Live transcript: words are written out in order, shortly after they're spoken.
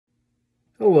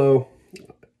Hello.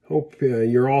 Hope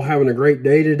you're all having a great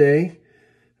day today.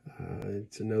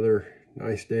 It's another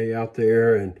nice day out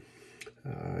there, and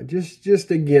just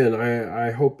again,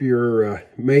 I hope you're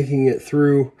making it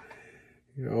through.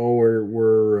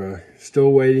 We're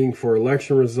still waiting for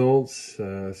election results.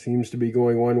 Seems to be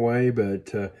going one way,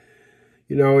 but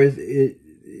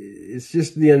it's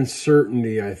just the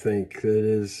uncertainty, I think, that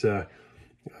is at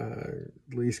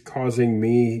least causing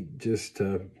me just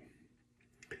to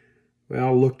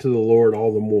look to the Lord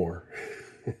all the more.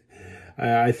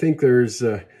 I think there's,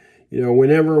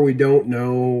 whenever we don't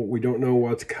know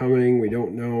what's coming, we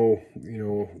don't know,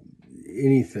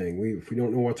 anything. If we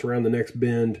don't know what's around the next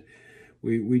bend,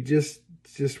 we just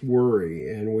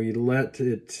worry, and we let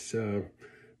it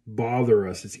bother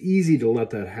us. It's easy to let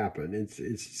that happen.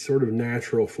 It's sort of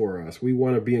natural for us. We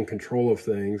want to be in control of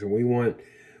things, and we want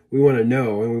to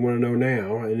know, and we want to know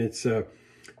now. And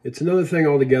it's another thing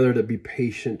altogether to be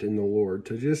patient in the Lord,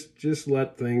 to just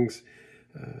let things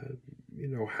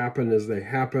happen as they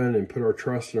happen, and put our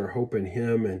trust and our hope in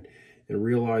Him, and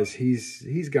realize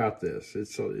He's got this.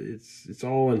 It's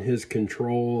all in His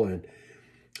control. And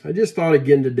I just thought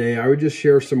again today I would just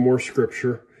share some more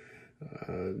scripture,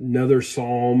 another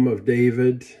Psalm of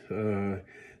David.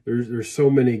 There's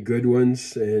so many good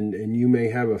ones, and you may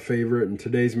have a favorite, and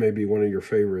today's may be one of your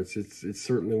favorites. It's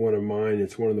certainly one of mine.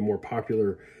 It's one of the more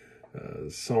popular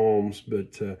Psalms,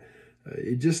 but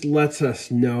it just lets us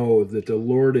know that the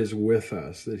Lord is with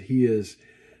us, that He is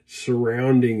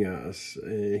surrounding us,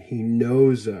 and He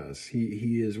knows us.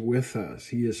 He is with us.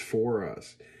 He is for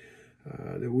us.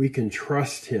 That we can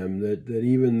trust Him, that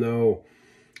even though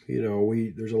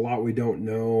there's a lot we don't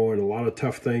know, and a lot of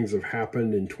tough things have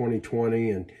happened in 2020,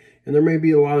 and there may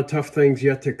be a lot of tough things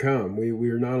yet to come. We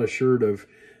are not assured of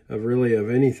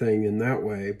anything in that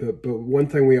way, but one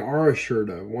thing we are assured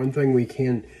of, one thing we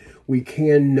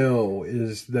can know,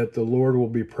 is that the Lord will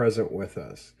be present with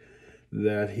us,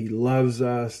 that He loves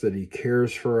us, that He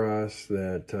cares for us,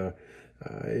 that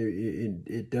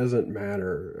it doesn't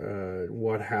matter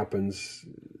what happens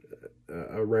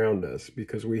around us,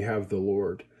 because we have the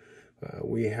Lord.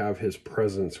 We have His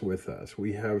presence with us.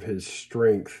 We have His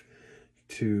strength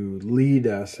to lead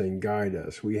us and guide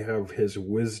us. We have His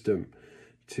wisdom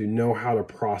to know how to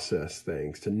process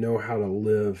things, to know how to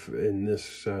live in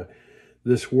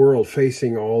this world,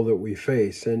 facing all that we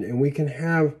face. And we can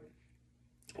have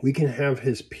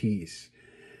His peace.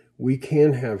 We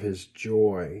can have His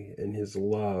joy and His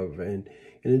love, and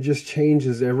it just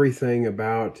changes everything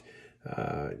about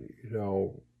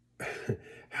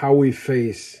how we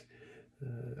face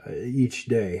each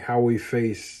day, how we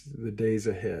face the days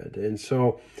ahead. And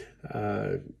so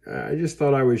I just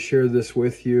thought I would share this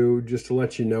with you, just to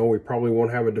let you know we probably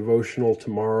won't have a devotional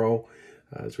tomorrow,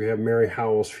 as we have Mary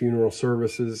Howell's funeral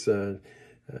services down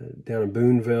in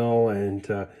Boonville,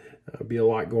 and be a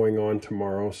lot going on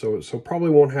tomorrow. So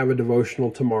probably won't have a devotional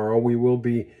tomorrow. We will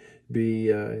be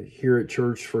here at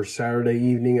church for Saturday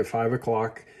evening at 5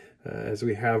 o'clock, as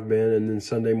we have been, and then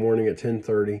Sunday morning at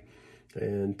 10:30.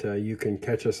 And you can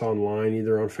catch us online,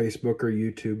 either on Facebook or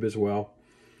YouTube as well.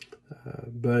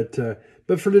 But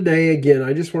for today, again,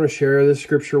 I just want to share this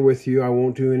scripture with you. I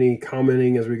won't do any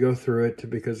commenting as we go through it,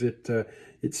 because it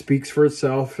speaks for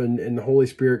itself, and the Holy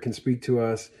Spirit can speak to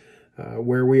us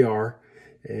where we are.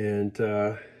 And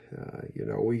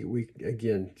we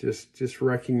again just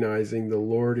recognizing the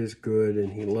Lord is good,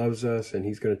 and He loves us, and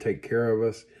He's going to take care of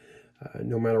us,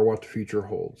 no matter what the future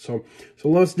holds. So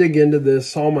let's dig into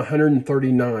this. Psalm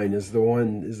 139 is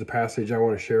the passage I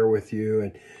want to share with you.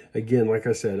 And again, like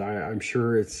I said, I'm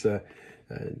sure it's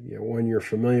one you're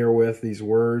familiar with, these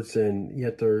words, and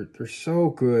yet they're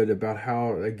so good about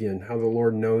how the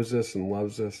Lord knows us and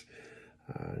loves us,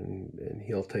 and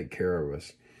He'll take care of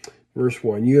us. Verse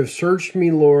 1, "You have searched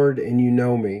me, Lord, and you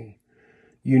know me.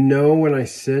 You know when I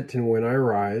sit and when I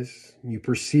rise. You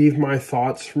perceive my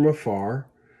thoughts from afar.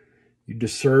 You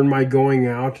discern my going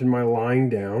out and my lying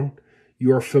down.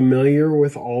 You are familiar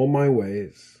with all my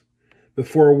ways.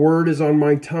 Before a word is on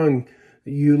my tongue,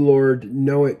 you, Lord,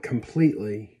 know it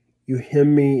completely. You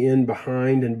hem me in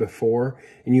behind and before,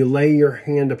 and you lay your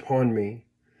hand upon me.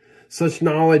 Such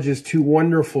knowledge is too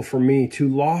wonderful for me, too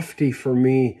lofty for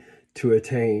me to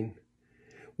attain.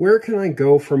 Where can I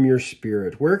go from your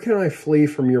spirit? Where can I flee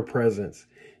from your presence?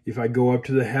 If I go up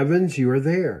to the heavens, you are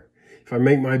there. If I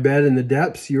make my bed in the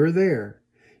depths, you are there.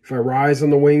 If I rise on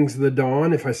the wings of the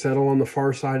dawn, if I settle on the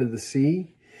far side of the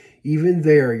sea, even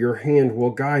there your hand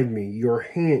will guide me. Your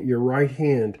right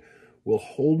hand will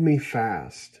hold me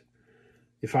fast.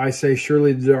 If I say,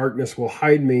 surely the darkness will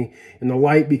hide me, and the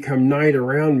light become night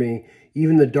around me,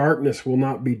 even the darkness will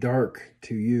not be dark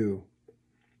to you.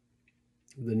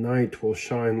 The night will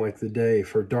shine like the day,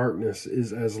 for darkness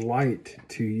is as light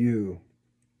to you.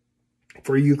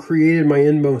 For you created my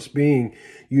inmost being.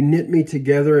 You knit me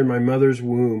together in my mother's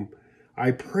womb.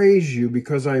 I praise you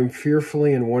because I am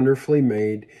fearfully and wonderfully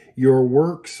made. Your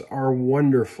works are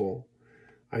wonderful.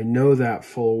 I know that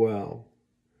full well.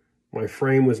 My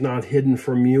frame was not hidden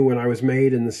from you when I was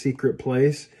made in the secret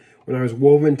place, when I was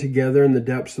woven together in the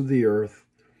depths of the earth.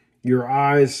 Your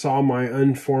eyes saw my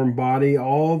unformed body.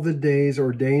 All the days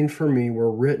ordained for me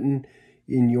were written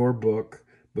in your book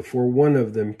before one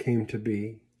of them came to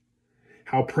be.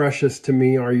 How precious to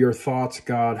me are your thoughts,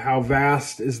 God. How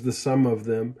vast is the sum of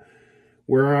them.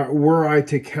 Were I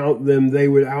to count them, they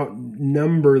would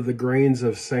outnumber the grains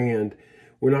of sand.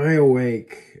 When I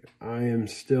awake, I am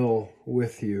still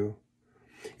with you.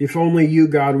 If only you,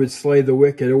 God, would slay the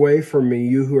wicked. Away from me,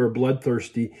 you who are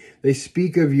bloodthirsty. They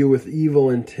speak of you with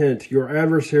evil intent. Your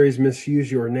adversaries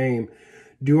misuse your name.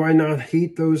 Do I not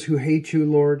hate those who hate you,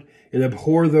 Lord, and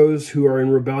abhor those who are in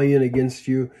rebellion against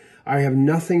you? I have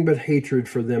nothing but hatred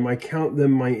for them. I count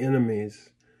them my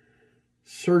enemies.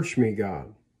 Search me,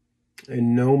 God,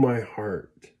 and know my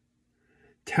heart.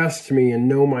 Test me and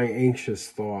know my anxious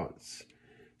thoughts.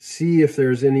 See if there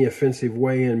is any offensive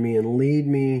way in me, and lead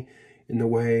me in the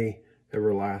way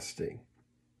everlasting.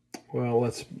 Well,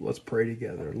 let's pray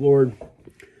together. Lord,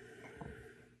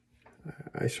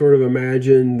 I sort of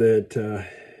imagine that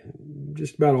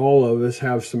just about all of us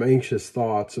have some anxious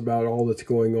thoughts about all that's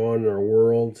going on in our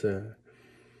world,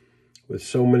 with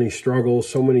so many struggles,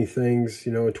 so many things.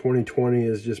 2020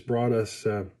 has just brought us,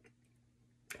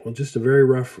 just a very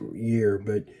rough year,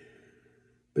 but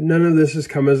none of this has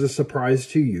come as a surprise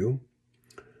to you.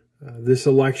 This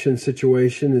election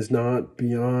situation is not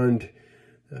beyond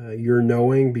your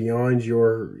knowing, beyond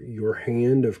your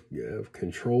hand of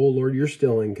control. Lord, you're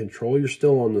still in control. You're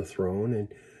still on the throne. And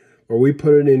Lord, we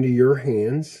put it into your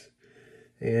hands.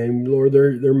 And Lord,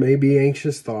 there may be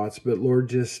anxious thoughts, but Lord,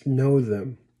 just know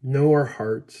them. Know our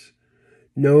hearts.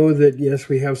 Know that, yes,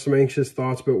 we have some anxious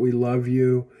thoughts, but we love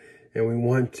you. And we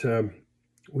want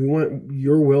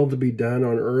your will to be done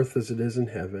on earth as it is in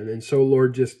heaven. And so,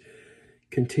 Lord, just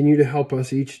continue to help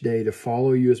us each day to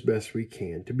follow you as best we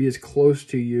can, to be as close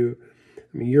to you.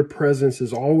 I mean, your presence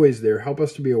is always there. Help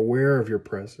us to be aware of your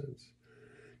presence,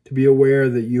 to be aware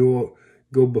that you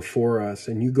go before us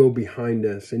and you go behind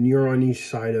us and you're on each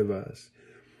side of us.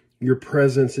 Your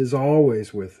presence is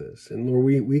always with us. And Lord,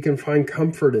 we can find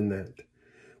comfort in that.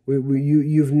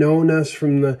 You've known us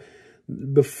from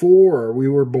before we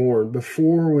were born,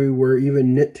 before we were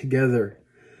even knit together.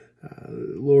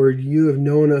 Lord, you have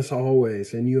known us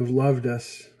always, and you have loved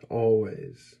us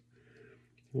always.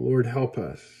 Lord, help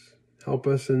us. Help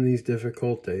us in these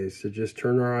difficult days to just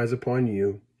turn our eyes upon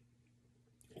you,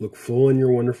 look full in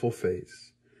your wonderful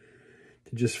face,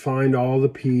 to just find all the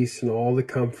peace and all the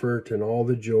comfort and all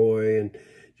the joy and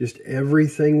just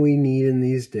everything we need in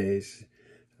these days.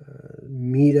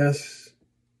 Meet us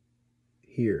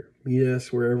here. Meet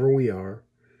us wherever we are.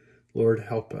 Lord,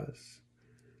 help us.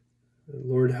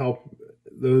 Lord, help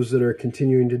those that are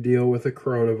continuing to deal with the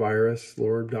coronavirus.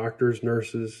 Lord, doctors,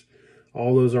 nurses,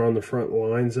 all those are on the front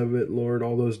lines of it. Lord,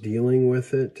 all those dealing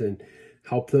with it, and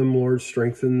help them, Lord,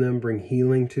 strengthen them, bring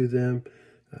healing to them.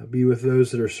 Be with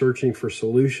those that are searching for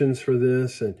solutions for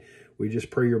this, and we just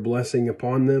pray your blessing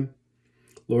upon them.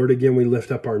 Lord, again, we lift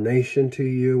up our nation to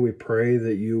you. We pray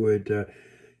that you would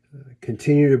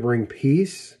continue to bring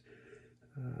peace.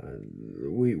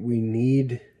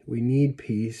 We need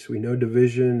peace. We know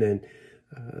division and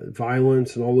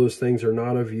violence and all those things are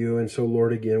not of you. And so,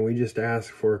 Lord, again, we just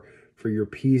ask for your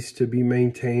peace to be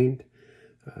maintained.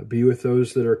 Be with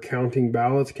those that are counting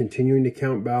ballots, continuing to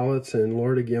count ballots. And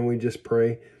Lord, again, we just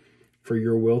pray for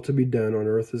your will to be done on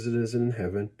earth as it is in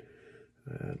heaven.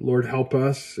 Lord, help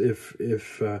us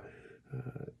if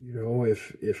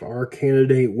our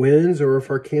candidate wins or if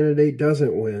our candidate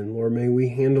doesn't win. Lord, may we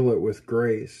handle it with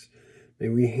grace. May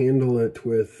we handle it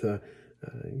with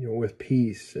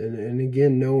peace. And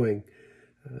again, knowing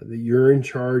that you're in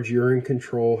charge, you're in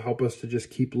control. Help us to just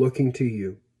keep looking to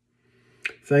you.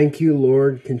 Thank you,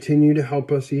 Lord. Continue to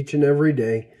help us each and every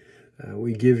day.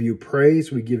 We give you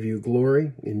praise. We give you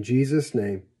glory. In Jesus'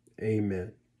 name,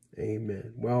 amen.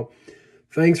 Amen. Well,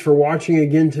 thanks for watching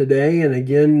again today. And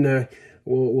again,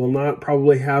 we'll not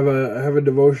probably have a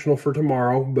devotional for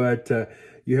tomorrow, but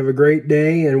you have a great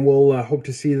day, and we'll hope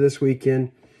to see you this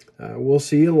weekend. We'll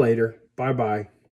see you later. Bye-bye.